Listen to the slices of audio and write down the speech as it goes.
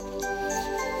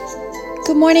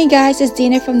Good morning, guys. It's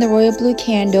Dina from the Royal Blue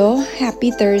Candle.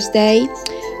 Happy Thursday.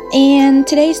 And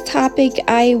today's topic,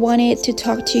 I wanted to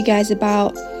talk to you guys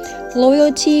about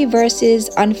loyalty versus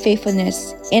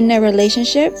unfaithfulness in a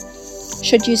relationship.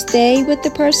 Should you stay with the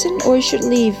person or you should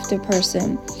leave the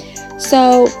person?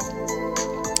 So,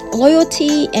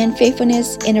 loyalty and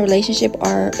faithfulness in a relationship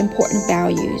are important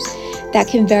values that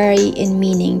can vary in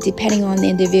meaning depending on the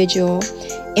individual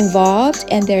involved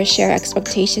and their shared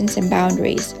expectations and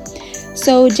boundaries.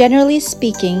 So generally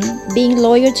speaking, being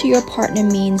loyal to your partner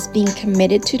means being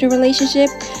committed to the relationship,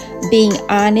 being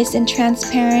honest and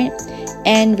transparent,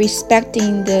 and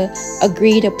respecting the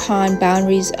agreed upon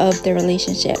boundaries of the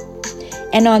relationship.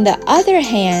 And on the other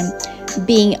hand,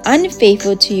 being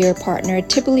unfaithful to your partner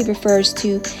typically refers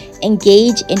to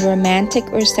engage in romantic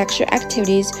or sexual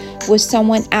activities with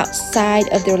someone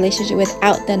outside of the relationship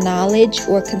without the knowledge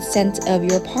or consent of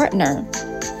your partner.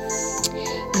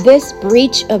 This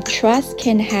breach of trust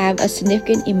can have a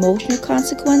significant emotional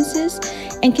consequences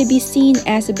and can be seen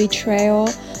as a betrayal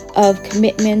of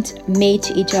commitment made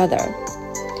to each other.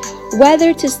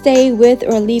 Whether to stay with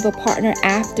or leave a partner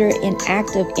after an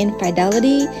act of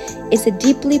infidelity is a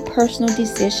deeply personal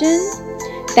decision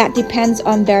that depends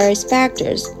on various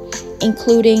factors,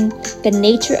 including the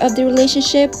nature of the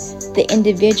relationship, the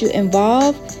individual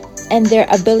involved, and their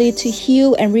ability to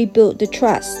heal and rebuild the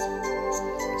trust.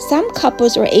 Some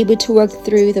couples are able to work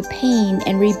through the pain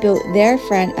and rebuild their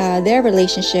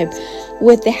relationship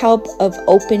with the help of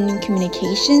open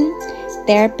communication,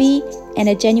 therapy, and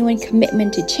a genuine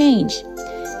commitment to change.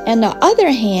 On the other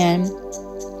hand,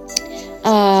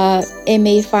 it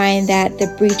may find that the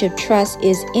breach of trust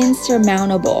is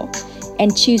insurmountable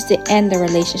and choose to end the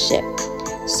relationship.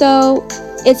 So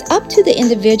it's up to the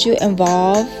individual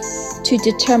involved to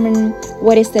determine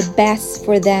what is the best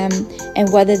for them and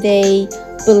whether they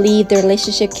believe the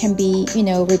relationship can be,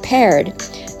 repaired.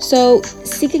 So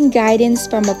seeking guidance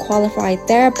from a qualified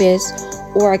therapist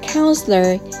or a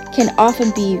counselor can often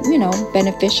be,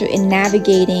 beneficial in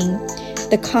navigating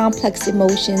the complex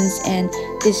emotions and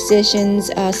decisions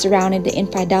surrounding the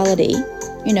infidelity,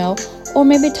 or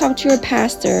maybe talk to your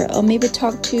pastor, or maybe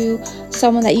talk to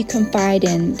someone that you confide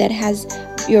in that has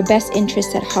your best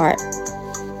interest at heart.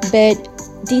 But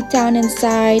deep down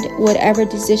inside, whatever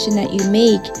decision that you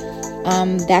make,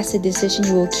 that's the decision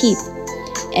you will keep,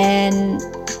 and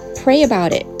pray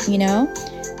about it,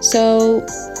 So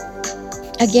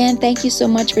again, thank you so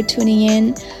much for tuning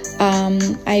in.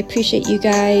 I appreciate you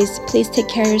guys. Please take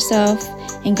care of yourself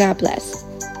and God bless.